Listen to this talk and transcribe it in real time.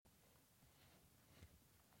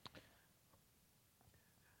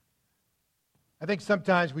I think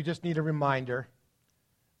sometimes we just need a reminder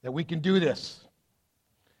that we can do this.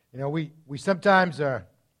 You know, we sometimes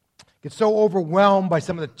get so overwhelmed by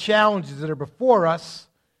some of the challenges that are before us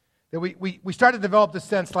that we start to develop this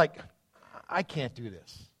sense like, I can't do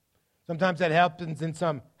this. Sometimes that happens in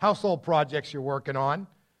some household projects you're working on.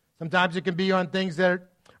 Sometimes it can be on things that are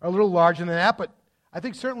a little larger than that, but I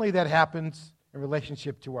think certainly that happens in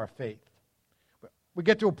relationship to our faith. We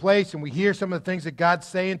get to a place and we hear some of the things that God's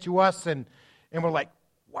saying to us, and we're like,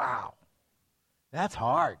 wow, that's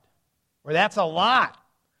hard, or that's a lot,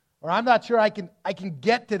 or I'm not sure I can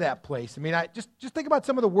get to that place. I mean, just think about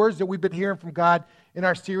some of the words that we've been hearing from God in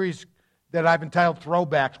our series that I've entitled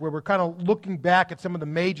Throwbacks, where we're kind of looking back at some of the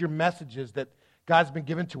major messages that God's been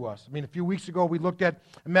given to us. I mean, a few weeks ago we looked at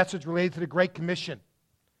a message related to the Great Commission,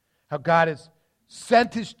 how God has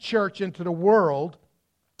sent His church into the world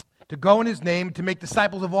to go in His name to make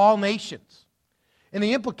disciples of all nations. And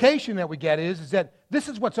the implication that we get is that this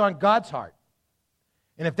is what's on God's heart.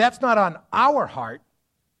 And if that's not on our heart,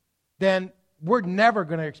 then we're never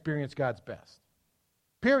going to experience God's best.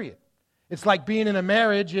 Period. It's like being in a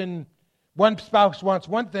marriage and one spouse wants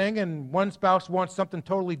one thing and one spouse wants something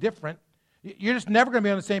totally different. You're just never going to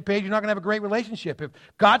be on the same page. You're not going to have a great relationship. If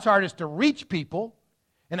God's heart is to reach people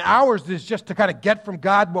and ours is just to kind of get from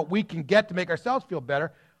God what we can get to make ourselves feel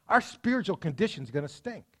better, our spiritual condition is going to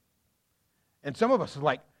stink. And some of us are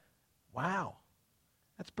like, wow,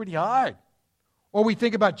 that's pretty hard. Or we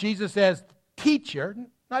think about Jesus as teacher,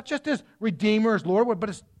 not just as Redeemer, as Lord, but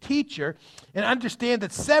as teacher, and understand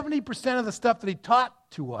that 70% of the stuff that He taught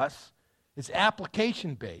to us is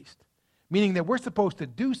application-based, meaning that we're supposed to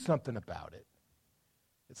do something about it.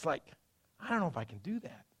 It's like, I don't know if I can do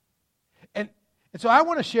that. And so I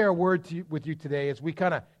want to share a word with you today as we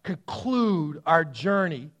kind of conclude our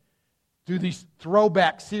journey through these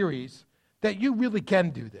throwback series, that you really can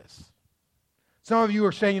do this. Some of you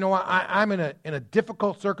are saying, you know what, I'm in a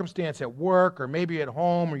difficult circumstance at work or maybe at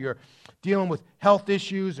home, or you're dealing with health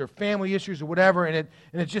issues or family issues or whatever, and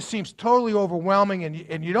it just seems totally overwhelming,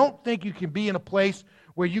 and you don't think you can be in a place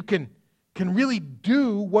where you can really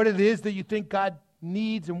do what it is that you think God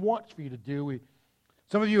needs and wants for you to do.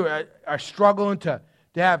 Some of you are struggling to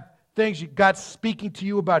have things God's speaking to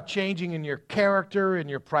you about changing in your character and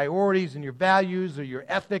your priorities and your values or your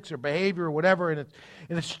ethics or behavior or whatever, and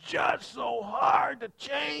it's just so hard to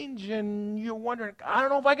change, and you're wondering, I don't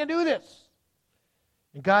know if I can do this.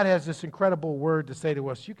 And God has this incredible word to say to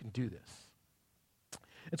us, you can do this.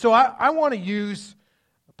 And so I want to use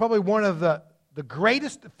probably one of the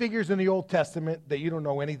greatest figures in the Old Testament that you don't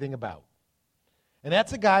know anything about. And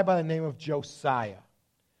that's a guy by the name of Josiah.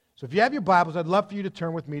 So if you have your Bibles, I'd love for you to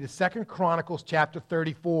turn with me to 2 Chronicles chapter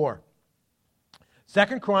 34.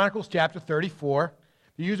 2 Chronicles chapter 34.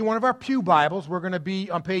 If you're using one of our pew Bibles, we're going to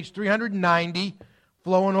be on page 390,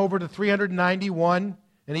 flowing over to 391,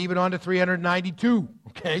 and even on to 392,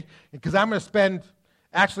 okay? Because I'm going to spend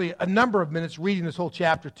actually a number of minutes reading this whole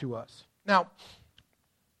chapter to us. Now,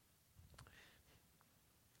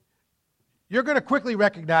 you're going to quickly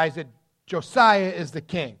recognize that Josiah is the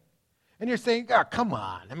king. And you're saying, oh, come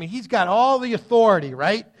on. I mean, he's got all the authority,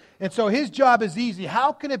 right? And so his job is easy.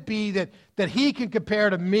 How can it be that he can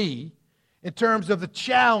compare to me in terms of the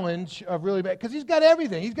challenge of really bad? Because he's got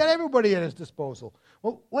everything. He's got everybody at his disposal.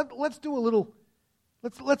 Well, let's do a little,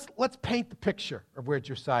 let's paint the picture of where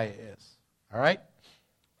Josiah is. All right?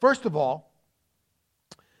 First of all,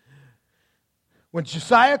 when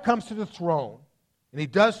Josiah comes to the throne, and he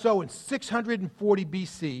does so in 640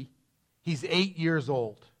 BC, he's 8 years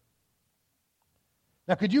old.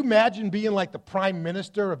 Now, could you imagine being like the prime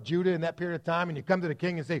minister of Judah in that period of time, and you come to the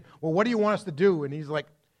king and say, well, what do you want us to do? And he's like,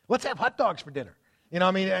 let's have hot dogs for dinner. You know,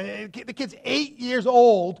 I mean, the kid's 8 years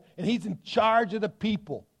old, and he's in charge of the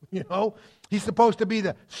people, you know. He's supposed to be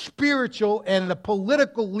the spiritual and the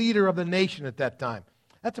political leader of the nation at that time.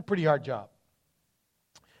 That's a pretty hard job.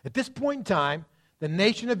 At this point in time, the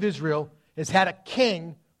nation of Israel has had a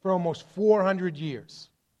king for almost 400 years.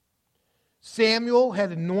 Samuel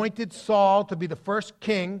had anointed Saul to be the first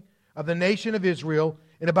king of the nation of Israel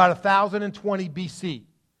in about 1020 BC.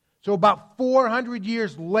 So about 400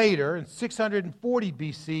 years later, in 640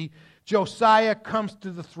 BC, Josiah comes to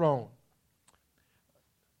the throne.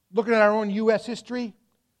 Looking at our own U.S. history,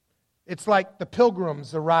 it's like the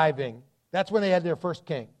Pilgrims arriving. That's when they had their first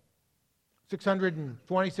king.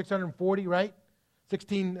 620, 640, right?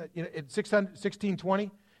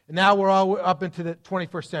 1620. And now we're all up into the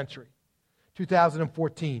 21st century.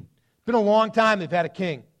 2014. It's been a long time they've had a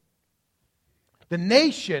king. The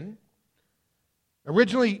nation,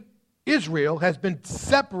 originally Israel, has been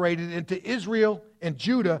separated into Israel and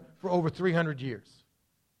Judah for over 300 years.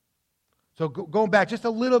 So going back just a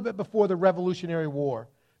little bit before the Revolutionary War,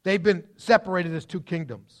 they've been separated as two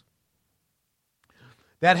kingdoms.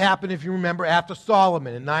 That happened, if you remember, after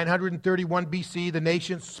Solomon. In 931 BC, the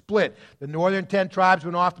nation split. The northern 10 tribes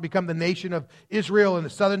went off to become the nation of Israel, and the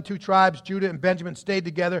southern 2 tribes, Judah and Benjamin, stayed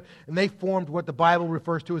together, and they formed what the Bible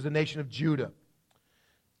refers to as the nation of Judah.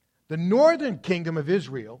 The northern kingdom of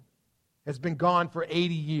Israel has been gone for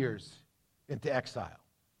 80 years into exile.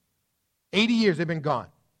 80 years they've been gone.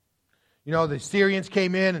 You know, the Syrians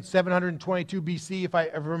came in 722 BC, if I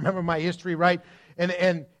ever remember my history right.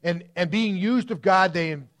 And being used of God,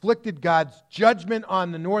 they inflicted God's judgment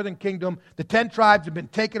on the northern kingdom. The 10 tribes have been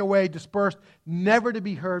taken away, dispersed, never to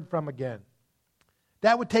be heard from again.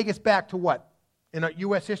 That would take us back to what? In our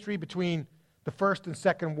U.S. history between the First and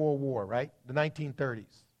Second World War, right? The 1930s.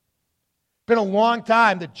 It's been a long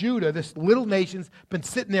time that Judah, this little nation's been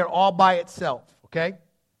sitting there all by itself, okay?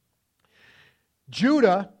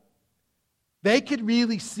 Judah, they could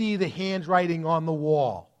really see the handwriting on the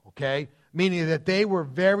wall, okay? Meaning that they were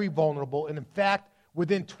very vulnerable. And in fact,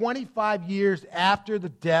 within 25 years after the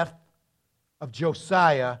death of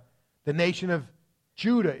Josiah, the nation of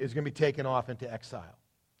Judah is going to be taken off into exile.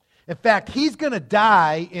 In fact, he's going to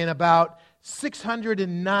die in about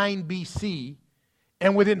 609 BC.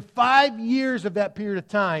 And within 5 years of that period of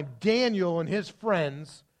time, Daniel and his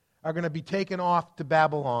friends are going to be taken off to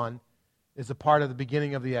Babylon as a part of the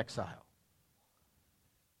beginning of the exile.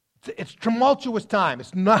 It's a tumultuous time.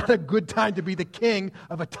 It's not a good time to be the king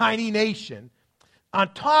of a tiny nation.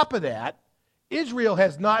 On top of that, Israel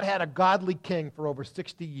has not had a godly king for over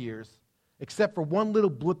 60 years, except for one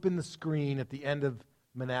little blip in the screen at the end of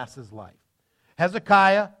Manasseh's life.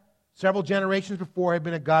 Hezekiah, several generations before, had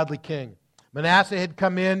been a godly king. Manasseh had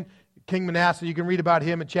come in. King Manasseh, you can read about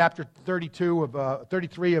him in chapter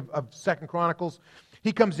 33 of 2 Chronicles.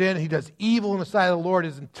 He comes in, he does evil in the sight of the Lord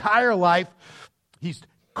his entire life.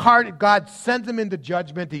 God sends him into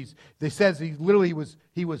judgment. They says he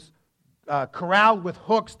was corralled with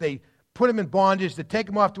hooks. They put him in bondage. They take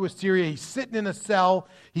him off to Assyria. He's sitting in a cell.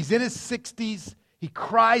 He's in his 60s. He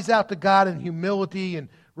cries out to God in humility and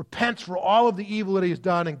repents for all of the evil that he has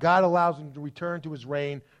done, and God allows him to return to his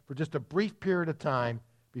reign for just a brief period of time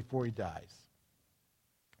before he dies.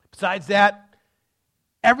 Besides that,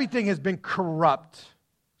 everything has been corrupt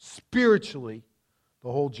spiritually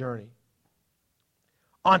the whole journey.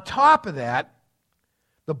 On top of that,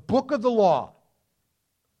 the book of the law,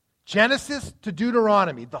 Genesis to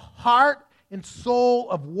Deuteronomy, the heart and soul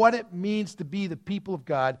of what it means to be the people of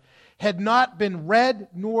God, had not been read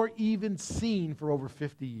nor even seen for over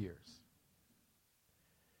 50 years.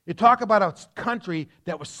 You talk about a country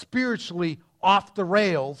that was spiritually off the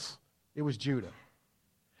rails, it was Judah.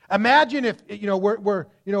 Imagine if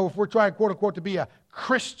we're trying, quote unquote, to be a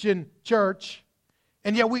Christian church,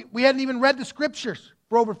 and yet we hadn't even read the scriptures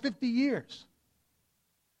for over 50 years.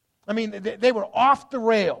 I mean, they were off the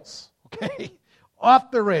rails, okay?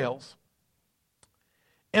 Off the rails.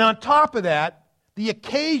 And on top of that, the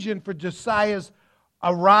occasion for Josiah's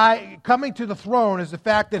coming to the throne is the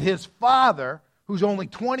fact that his father, who's only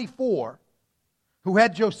 24, who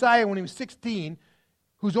had Josiah when he was 16,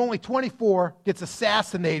 who's only 24, gets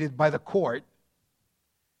assassinated by the court.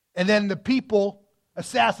 And then the people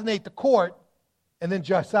assassinate the court, and then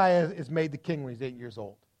Josiah is made the king when he's 8 years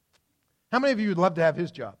old. How many of you would love to have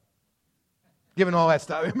his job? Given all that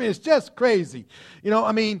stuff. I mean, it's just crazy.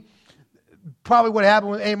 Probably what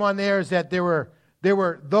happened with Amon there is that there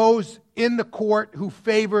were those in the court who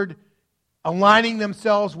favored aligning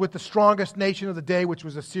themselves with the strongest nation of the day, which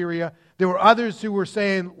was Assyria. There were others who were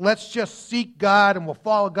saying, let's just seek God and we'll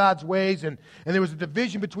follow God's ways. And there was a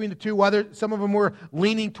division between the two. Some of them were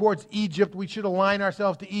leaning towards Egypt. We should align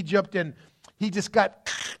ourselves to Egypt. And he just got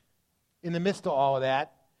in the midst of all of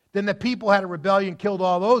that. Then the people had a rebellion, killed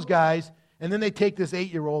all those guys, and then they take this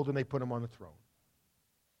 8-year-old and they put him on the throne.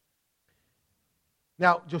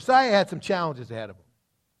 Now, Josiah had some challenges ahead of him.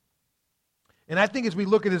 And I think as we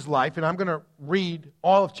look at his life, and I'm going to read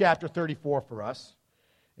all of chapter 34 for us,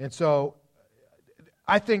 and so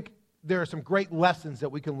I think there are some great lessons that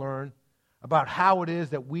we can learn about how it is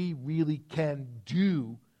that we really can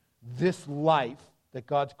do this life that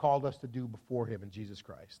God's called us to do before him in Jesus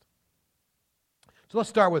Christ. So let's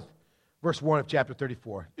start with verse 1 of chapter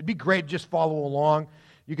 34. It'd be great to just follow along.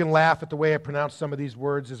 You can laugh at the way I pronounce some of these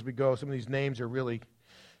words as we go. Some of these names are really,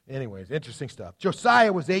 anyways, interesting stuff.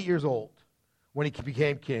 Josiah was 8 years old when he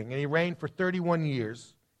became king, and he reigned for 31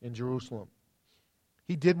 years in Jerusalem.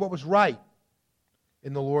 He did what was right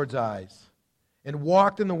in the Lord's eyes and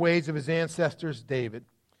walked in the ways of his ancestors David.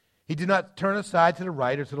 He did not turn aside to the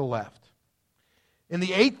right or to the left. In the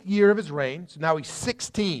 8th year of his reign, so now he's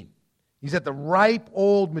 16, He's at the ripe,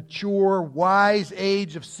 old, mature, wise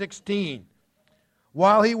age of 16.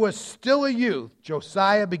 While he was still a youth,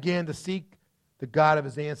 Josiah began to seek the God of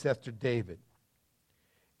his ancestor David.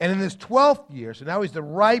 And in his 12th year, so now he's the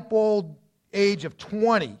ripe, old age of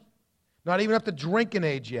 20, not even up to drinking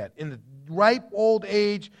age yet. In the ripe, old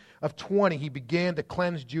age of 20, he began to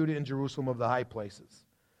cleanse Judah and Jerusalem of the high places,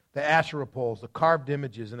 the Asherah poles, the carved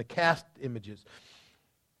images, and the cast images.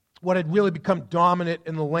 What had really become dominant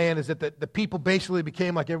in the land is that the people basically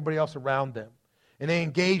became like everybody else around them, and they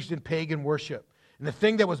engaged in pagan worship. And the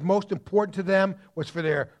thing that was most important to them was for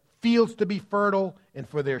their fields to be fertile and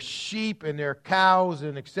for their sheep and their cows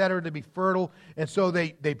and et cetera to be fertile. And so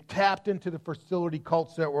they tapped into the fertility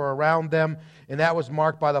cults that were around them, and that was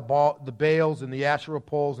marked by the Baals and the Asherah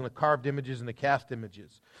poles and the carved images and the cast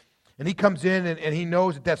images. And he comes in and he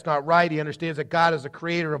knows that that's not right. He understands that God is the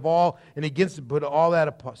creator of all, and he begins to put all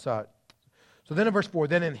that aside. So then in verse 4,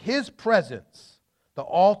 then in his presence the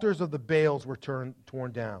altars of the Baals were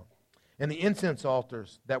torn down, and the incense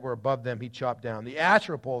altars that were above them he chopped down. The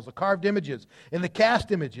Asherah poles, the carved images, and the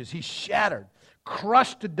cast images he shattered,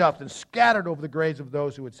 crushed to dust, and scattered over the graves of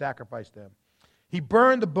those who had sacrificed them. He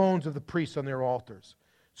burned the bones of the priests on their altars.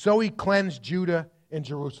 So he cleansed Judah and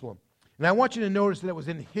Jerusalem. And I want you to notice that it was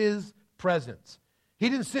in his presence. He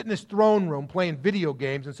didn't sit in his throne room playing video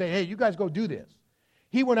games and say, hey, you guys go do this.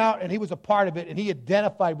 He went out and he was a part of it, and he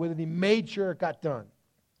identified with it. He made sure it got done.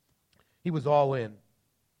 He was all in.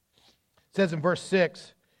 It says in verse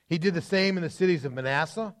 6, he did the same in the cities of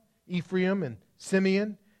Manasseh, Ephraim, and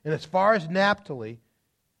Simeon, and as far as Naphtali,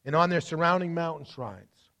 and on their surrounding mountain shrines.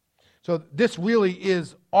 So this really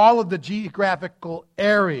is all of the geographical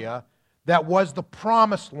area that was the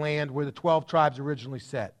promised land where the 12 tribes originally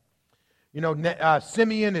set. You know,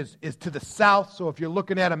 Simeon is to the south, so if you're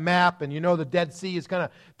looking at a map and you know the Dead Sea is kind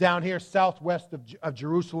of down here southwest of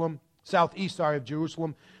Jerusalem, southeast, of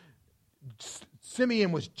Jerusalem.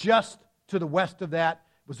 Simeon was just to the west of that.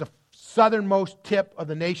 It was the southernmost tip of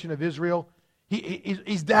the nation of Israel.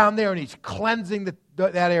 He's down there and he's cleansing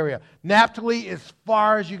that area. Naphtali is as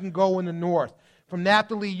far as you can go in the north. From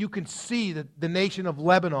Naphtali, you can see the nation of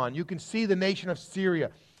Lebanon. You can see the nation of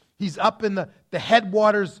Syria. He's up in the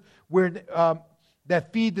headwaters where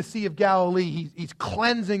that feed the Sea of Galilee. He's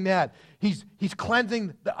cleansing that. He's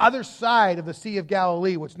cleansing the other side of the Sea of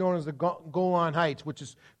Galilee, what's known as the Golan Heights, which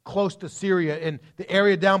is close to Syria, and the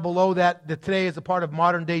area down below that today is a part of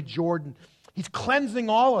modern-day Jordan. He's cleansing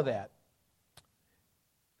all of that.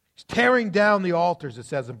 He's tearing down the altars, it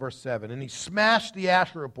says in verse 7, and he smashed the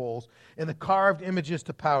Asherah poles and the carved images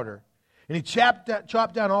to powder. And he chopped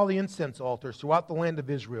down all the incense altars throughout the land of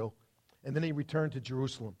Israel, and then he returned to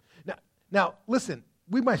Jerusalem. Now, listen,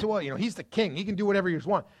 we might say, well, he's the king. He can do whatever he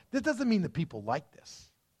wants. This doesn't mean that people like this.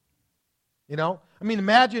 I mean,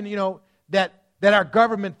 imagine, that our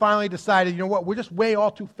government finally decided, we're just way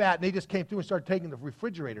all too fat, and they just came through and started taking the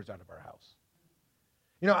refrigerators out of our house.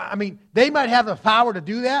 I mean, they might have the power to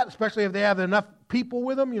do that, especially if they have enough people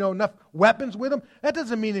with them, enough weapons with them. That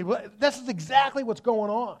doesn't mean this is exactly what's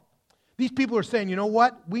going on. These people are saying, you know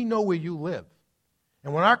what? We know where you live.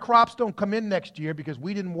 And when our crops don't come in next year because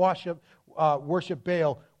we didn't worship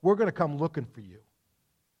Baal, we're going to come looking for you.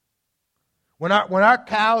 When our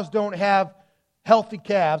cows don't have healthy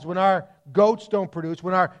calves, when our goats don't produce,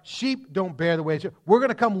 when our sheep don't bear the way, we're going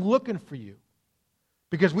to come looking for you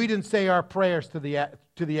because we didn't say our prayers to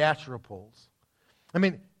the Asherah poles. I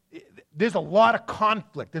mean, there's a lot of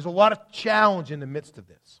conflict. There's a lot of challenge in the midst of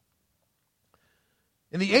this.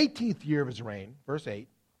 In the 18th year of his reign, verse 8,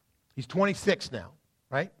 he's 26 now,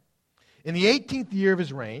 right? In the 18th year of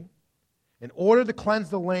his reign, in order to cleanse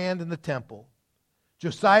the land and the temple,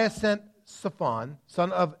 Josiah sent Shaphan,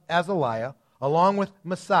 son of Azaliah, along with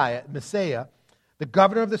Messiah, the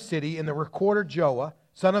governor of the city, and the recorder Joah,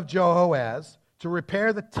 son of Jehoaz, to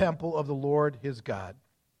repair the temple of the Lord his God.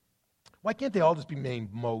 Why can't they all just be named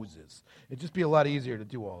Moses? It'd just be a lot easier to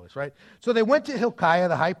do all this, right? So they went to Hilkiah,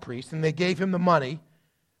 the high priest, and they gave him the money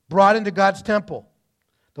brought into God's temple.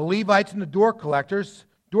 The Levites and the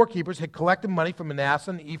doorkeepers had collected money from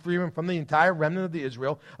Manasseh and Ephraim and from the entire remnant of the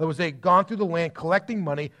Israel. They had gone through the land collecting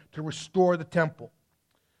money to restore the temple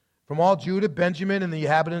from all Judah, Benjamin, and the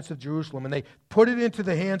inhabitants of Jerusalem. And they put it into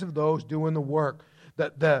the hands of those doing the work.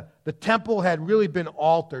 The temple had really been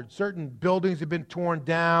altered. Certain buildings had been torn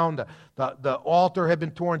down. The altar had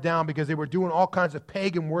been torn down because they were doing all kinds of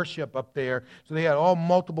pagan worship up there. So they had all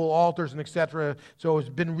multiple altars and etc. So it's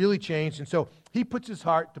been really changed. And so he puts his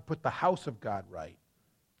heart to put the house of God right.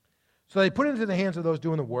 So they put it into the hands of those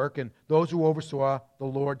doing the work and those who oversaw the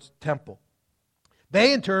Lord's temple.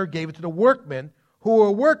 They in turn gave it to the workmen who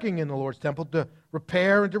were working in the Lord's temple to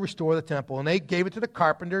repair and to restore the temple. And they gave it to the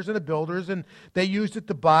carpenters and the builders, and they used it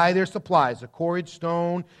to buy their supplies, the quarried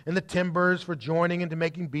stone and the timbers for joining and to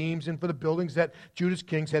making beams and for the buildings that Judah's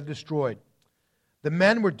kings had destroyed. The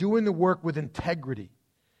men were doing the work with integrity.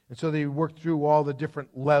 And so they worked through all the different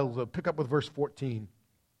levels. I'll pick up with verse 14.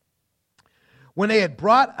 When they had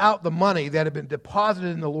brought out the money that had been deposited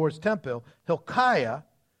in the Lord's temple, Hilkiah,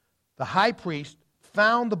 the high priest,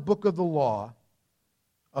 found the book of the law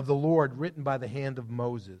of the Lord written by the hand of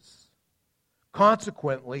Moses.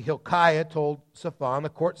 Consequently, Hilkiah told Shaphan, the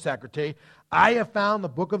court secretary, I have found the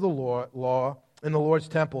book of the law in the Lord's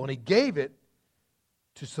temple. And he gave it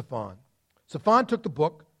to Shaphan. Shaphan took the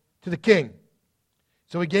book to the king.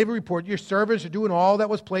 So he gave a report, your servants are doing all that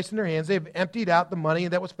was placed in their hands. They've emptied out the money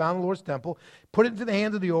that was found in the Lord's temple, put it into the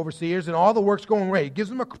hands of the overseers, and all the work's going right. He gives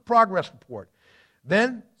them a progress report.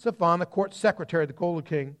 Then Shaphan, the court secretary, told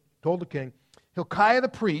the king, Hilkiah the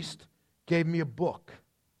priest gave me a book.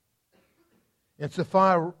 And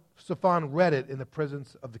Shaphan read it in the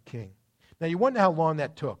presence of the king. Now you wonder how long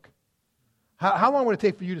that took. How long would it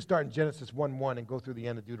take for you to start in Genesis 1:1 and go through the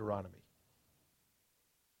end of Deuteronomy?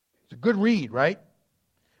 It's a good read, right?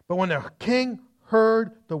 But when the king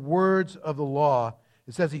heard the words of the law,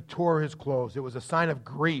 it says he tore his clothes. It was a sign of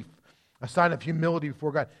grief, a sign of humility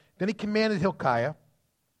before God. Then he commanded Hilkiah,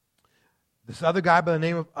 this other guy by the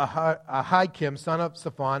name of Ahikam, son of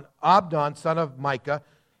Shaphan, Abdon, son of Micah,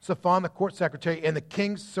 Shaphan, the court secretary, and the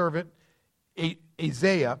king's servant,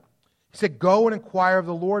 Isaiah. He said, go and inquire of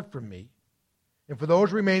the Lord for me, and for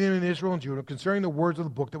those remaining in Israel and Judah, concerning the words of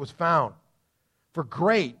the book that was found. For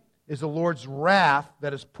great is the Lord's wrath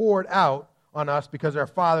that is poured out on us because our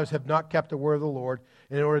fathers have not kept the word of the Lord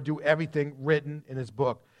in order to do everything written in his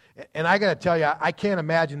book. And I got to tell you, I can't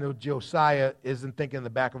imagine that Josiah isn't thinking in the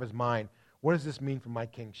back of his mind, what does this mean for my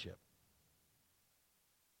kingship?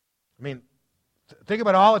 I mean, think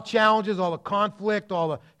about all the challenges, all the conflict,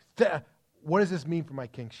 what does this mean for my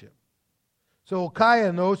kingship? So Hilkiah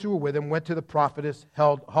and those who were with him went to the prophetess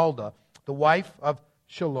Huldah, the wife of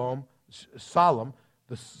Salom,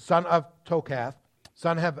 the son of Tokath,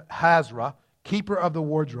 son of Hazra, keeper of the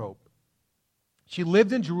wardrobe. She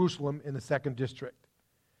lived in Jerusalem in the 2nd district.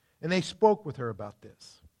 And they spoke with her about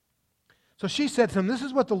this. So she said to them, this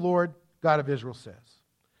is what the Lord God of Israel says.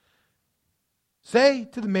 Say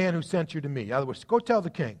to the man who sent you to me, in other words, go tell the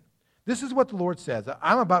king, this is what the Lord says.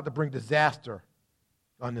 I'm about to bring disaster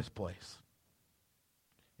on this place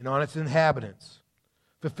and on its inhabitants,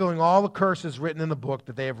 fulfilling all the curses written in the book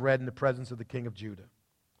that they have read in the presence of the king of Judah.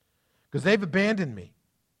 Because they've abandoned me.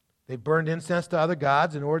 They've burned incense to other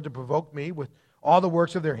gods in order to provoke me with all the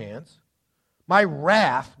works of their hands. My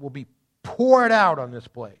wrath will be poured out on this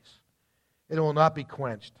place. It will not be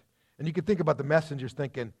quenched. And you can think about the messengers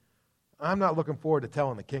thinking, I'm not looking forward to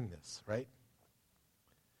telling the king this, right?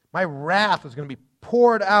 My wrath is going to be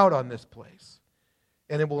poured out on this place,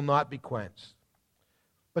 and it will not be quenched.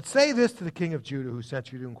 But say this to the king of Judah who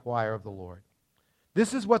sent you to inquire of the Lord.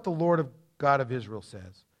 This is what the Lord God of Israel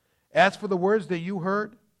says. As for the words that you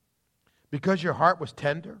heard, because your heart was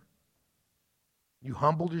tender, you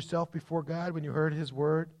humbled yourself before God when you heard his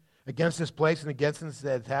word against this place and against its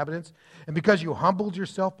inhabitants, and because you humbled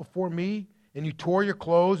yourself before me, and you tore your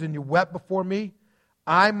clothes and you wept before me,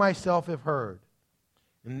 I myself have heard.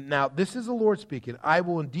 And now this is the Lord speaking. I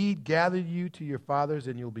will indeed gather you to your fathers,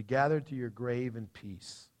 and you'll be gathered to your grave in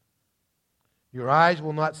peace. Your eyes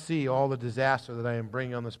will not see all the disaster that I am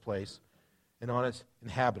bringing on this place and on its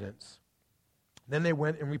inhabitants. Then they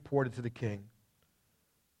went and reported to the king.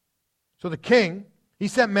 So the king, he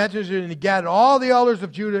sent messengers and he gathered all the elders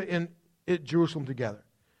of Judah in Jerusalem together.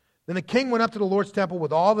 Then the king went up to the Lord's temple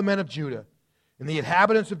with all the men of Judah and the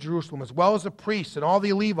inhabitants of Jerusalem, as well as the priests and all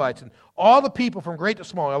the Levites and all the people from great to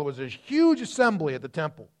small. In other words, there's a huge assembly at the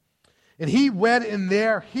temple. And he read in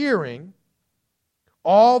their hearing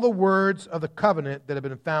all the words of the covenant that had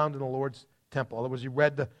been found in the Lord's temple. In other words, he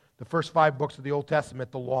read the first 5 books of the Old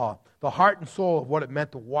Testament, the law, the heart and soul of what it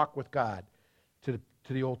meant to walk with God to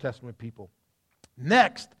the Old Testament people.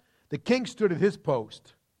 Next, the king stood at his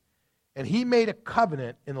post, and he made a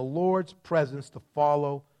covenant in the Lord's presence to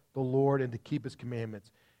follow the Lord and to keep his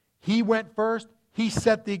commandments. He went first, he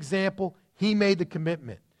set the example, he made the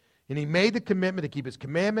commitment. And he made the commitment to keep his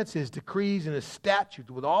commandments, his decrees, and his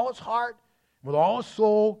statutes with all his heart, with all his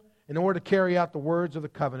soul, in order to carry out the words of the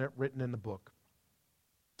covenant written in the book.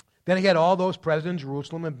 Then he had all those present in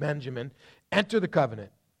Jerusalem and Benjamin enter the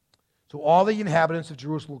covenant. So all the inhabitants of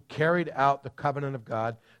Jerusalem carried out the covenant of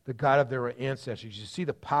God, the God of their ancestors. You see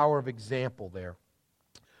the power of example there.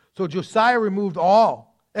 So Josiah removed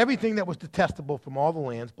everything that was detestable from all the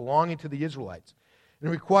lands belonging to the Israelites.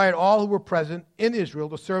 and required all who were present in Israel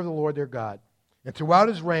to serve the Lord their God. And throughout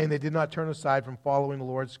his reign, they did not turn aside from following the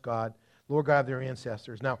Lord God of their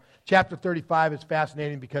ancestors. Now, chapter 35 is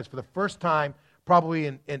fascinating because for the first time, probably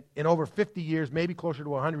in over 50 years, maybe closer to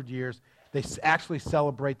 100 years, they actually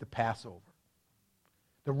celebrate the Passover.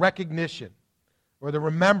 The recognition or the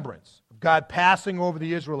remembrance of God passing over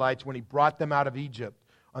the Israelites when he brought them out of Egypt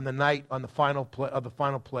on the night of the final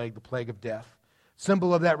plague, the plague of death.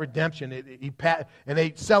 Symbol of that redemption. And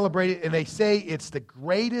they celebrate it, and they say it's the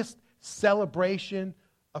greatest celebration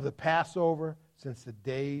of the Passover since the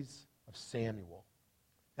days of Samuel.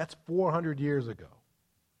 That's 400 years ago.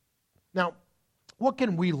 Now, what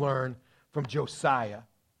can we learn from Josiah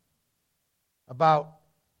about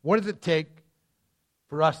what does it take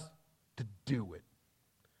for us to do it?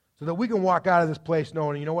 So that we can walk out of this place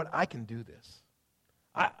knowing, you know what, I can do this.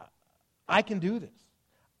 I can do this.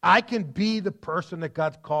 I can be the person that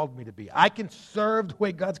God's called me to be. I can serve the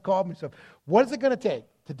way God's called me to serve. What is it going to take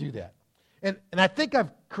to do that? And I think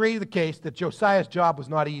I've created the case that Josiah's job was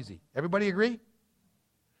not easy. Everybody agree?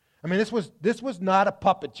 I mean, this was not a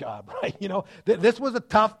puppet job, right? You know, this was a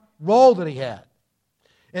tough role that he had.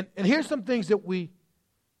 And here's some things that we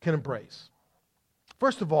can embrace.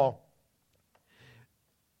 First of all,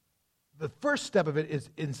 the first step of it is,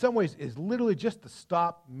 in some ways, is literally just to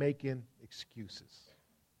stop making excuses.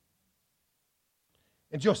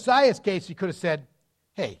 In Josiah's case, he could have said,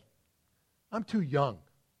 hey, I'm too young.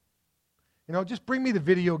 You know, just bring me the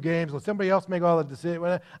video games. Let somebody else make all the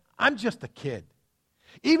decisions. I'm just a kid.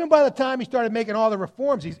 Even by the time he started making all the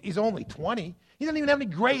reforms, he's only 20. He doesn't even have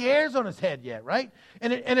any gray hairs on his head yet, right?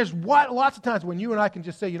 And there's lots of times when you and I can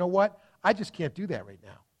just say, you know what? I just can't do that right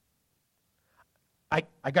now.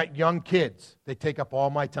 I got young kids. They take up all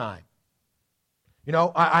my time. You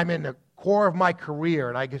know, I'm in the core of my career,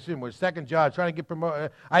 and I guess in my second job, trying to get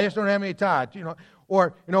promoted. I just don't have any time. You know,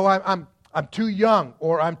 or you know, I'm too young,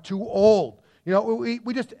 or I'm too old. You know,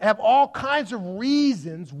 we just have all kinds of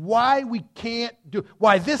reasons why we can't do,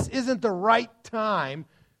 why this isn't the right time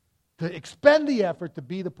to expend the effort to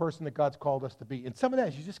be the person that God's called us to be. And some of that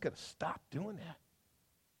is you just got to stop doing that.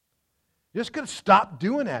 You just got to stop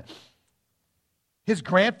doing that. His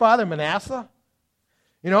grandfather, Manasseh,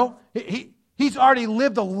 you know, he's already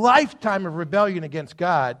lived a lifetime of rebellion against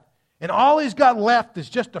God, and all he's got left is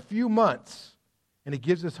just a few months. And he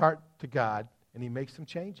gives his heart to God, and he makes some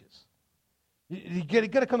changes. You got to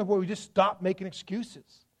come to the point where we just stop making excuses.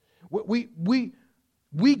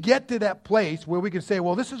 We get to that place where we can say,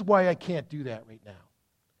 well, this is why I can't do that right now.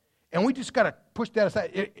 And we just got to push that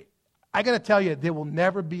aside. I got to tell you, there will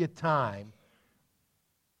never be a time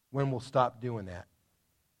when we'll stop doing that.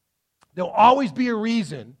 There'll always be a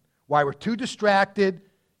reason why we're too distracted,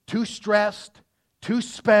 too stressed, too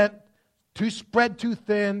spent, too spread too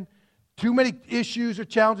thin, too many issues or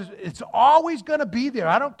challenges. It's always going to be there.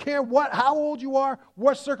 I don't care how old you are,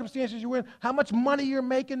 what circumstances you're in, how much money you're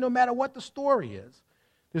making, no matter what the story is.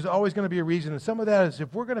 There's always going to be a reason. And some of that is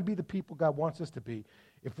if we're going to be the people God wants us to be,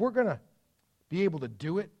 if we're going to be able to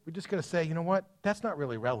do it, we're just going to say, you know what, that's not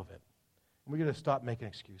really relevant. And we're going to stop making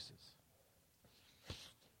excuses.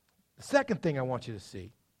 The second thing I want you to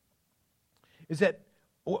see is that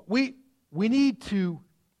we need to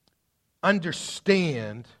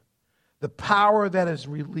understand the power that is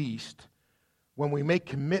released when we make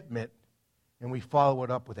commitment and we follow it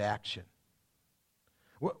up with action.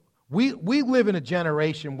 We live in a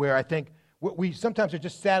generation where I think we sometimes are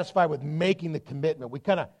just satisfied with making the commitment.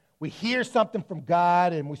 We hear something from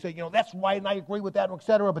God and we say, you know, that's right, and I agree with that, et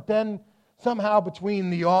cetera. But then somehow between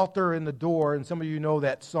the altar and the door, and some of you know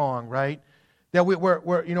that song, right? That we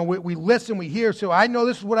listen, we hear, so I know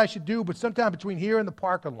this is what I should do, but sometime between here and the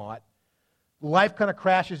parking lot, life kind of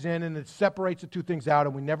crashes in and it separates the two things out,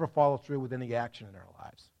 and we never follow through with any action in our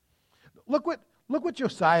lives. Look what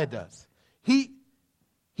Josiah does. He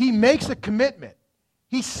makes a commitment.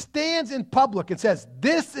 He stands in public and says,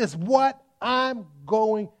 this is what I'm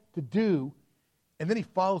going to do, and then he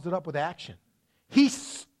follows it up with action. He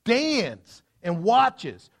stands and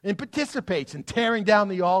watches and participates in tearing down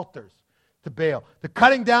the altars to Baal, to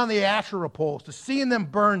cutting down the Asherah poles, to seeing them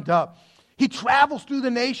burned up. He travels through the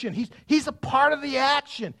nation. He's a part of the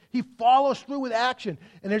action. He follows through with action.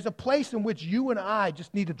 And there's a place in which you and I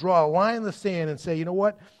just need to draw a line in the sand and say, you know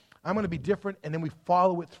what, I'm going to be different, and then we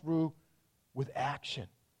follow it through with action.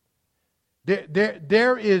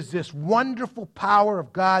 There is this wonderful power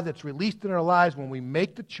of God that's released in our lives when we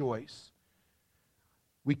make the choice,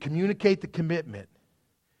 we communicate the commitment,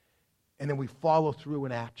 and then we follow through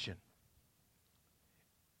in action.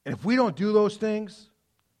 And if we don't do those things,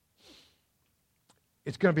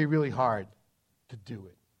 it's going to be really hard to do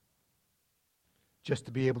it. just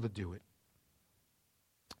to be able to do it.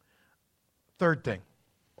 Third thing,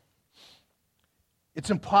 it's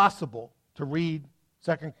impossible to read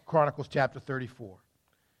 2 Chronicles chapter 34.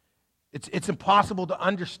 It's impossible to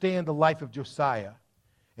understand the life of Josiah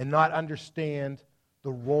and not understand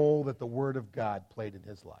the role that the Word of God played in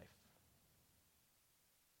his life.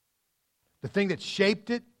 The thing that shaped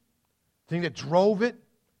it, the thing that drove it,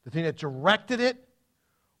 the thing that directed it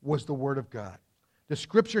was the Word of God. The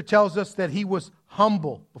Scripture tells us that he was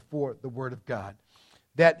humble before the Word of God,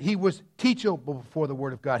 that he was teachable before the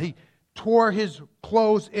Word of God. He tore his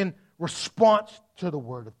clothes in response to the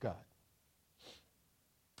Word of God.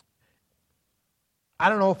 I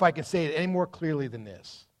don't know if I can say it any more clearly than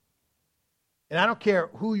this. And I don't care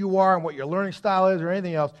who you are and what your learning style is or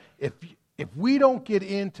anything else. If we don't get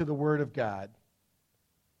into the Word of God,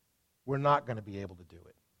 we're not going to be able to do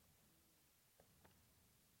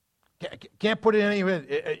it. Can't put it any way.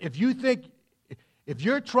 If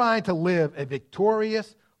you're trying to live a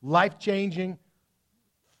victorious, life-changing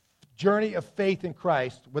journey of faith in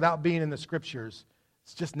Christ without being in the Scriptures,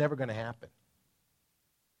 it's just never going to happen.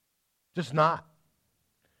 Just not.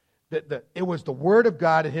 It was the Word of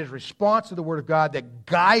God and his response to the Word of God that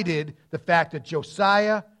guided the fact that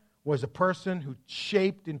Josiah was a person who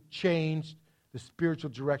shaped and changed the spiritual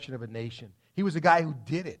direction of a nation. He was a guy who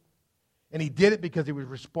did it. And he did it because he was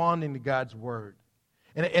responding to God's Word.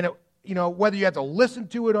 And whether you have to listen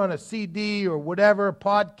to it on a CD or whatever,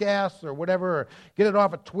 podcasts or whatever, or get it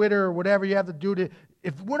off of Twitter or whatever you have to do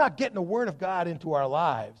if we're not getting the Word of God into our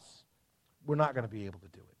lives, we're not going to be able to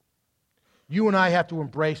do it. You and I have to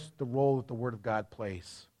embrace the role that the Word of God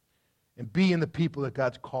plays and be in the people that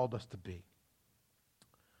God's called us to be.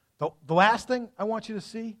 The last thing I want you to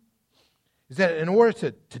see is that in order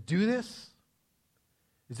to do this,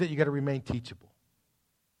 is that you got to remain teachable.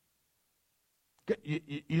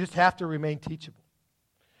 You just have to remain teachable.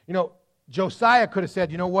 Josiah could have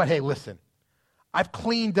said, you know what, hey, listen, I've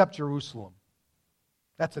cleaned up Jerusalem.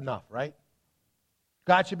 That's enough, right?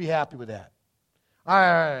 God should be happy with that. All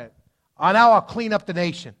right. Now I'll clean up the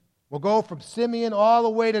nation. We'll go from Simeon all the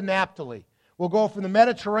way to Naphtali. We'll go from the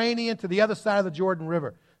Mediterranean to the other side of the Jordan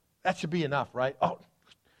River. That should be enough, right? Oh,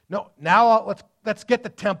 no, now let's get the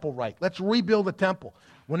temple right. Let's rebuild the temple.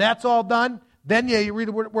 When that's all done, then you read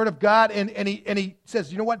the Word of God, and he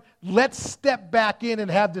says, you know what? Let's step back in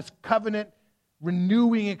and have this covenant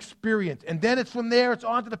renewing experience. And then it's from there, it's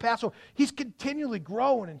on to the Passover. He's continually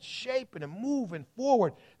growing and shaping and moving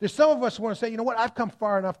forward. There's some of us who want to say, you know what? I've come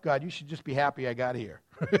far enough, God. You should just be happy I got here.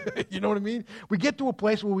 You know what I mean? We get to a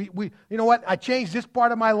place where we you know what? I changed this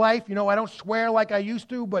part of my life. I don't swear like I used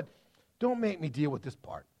to, but don't make me deal with this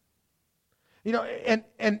part.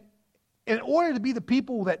 And in order to be the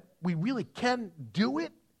people that we really can do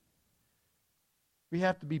it, we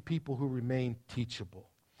have to be people who remain teachable.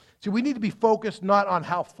 See, we need to be focused not on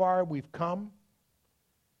how far we've come.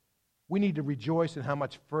 We need to rejoice in how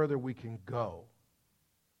much further we can go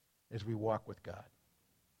as we walk with God.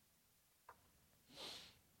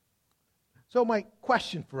 So my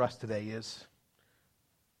question for us today is,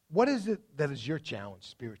 what is it that is your challenge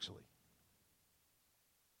spiritually?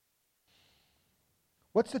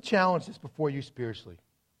 What's the challenge that's before you spiritually?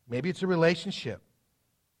 Maybe it's a relationship.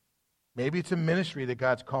 Maybe it's a ministry that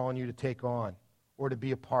God's calling you to take on or to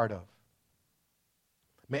be a part of.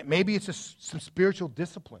 Maybe it's some spiritual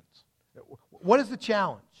disciplines. What is the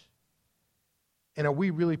challenge? And are we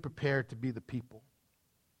really prepared to be the people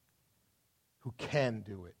who can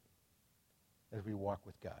do it as we walk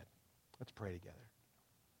with God? Let's pray together.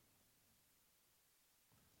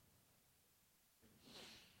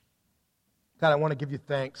 God, I want to give you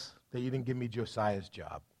thanks that you didn't give me Josiah's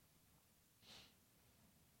job.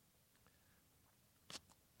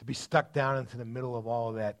 To be stuck down into the middle of all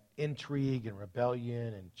of that intrigue and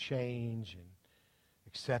rebellion and change and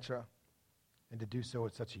etc. And to do so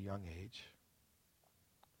at such a young age.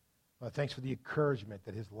 Well, thanks for the encouragement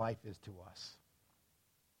that his life is to us.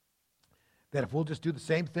 That if we'll just do the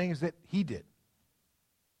same things that he did,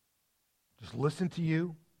 just listen to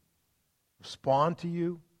you, respond to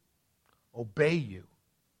you, obey you,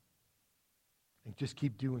 and just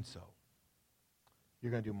keep doing so, you're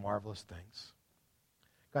going to do marvelous things.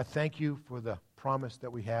 God, thank you for the promise that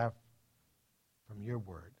we have from your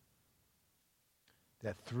word,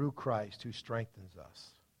 that through Christ who strengthens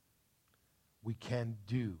us, we can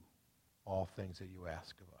do all things that you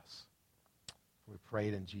ask of us. We pray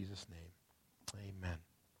it in Jesus' name. Amen.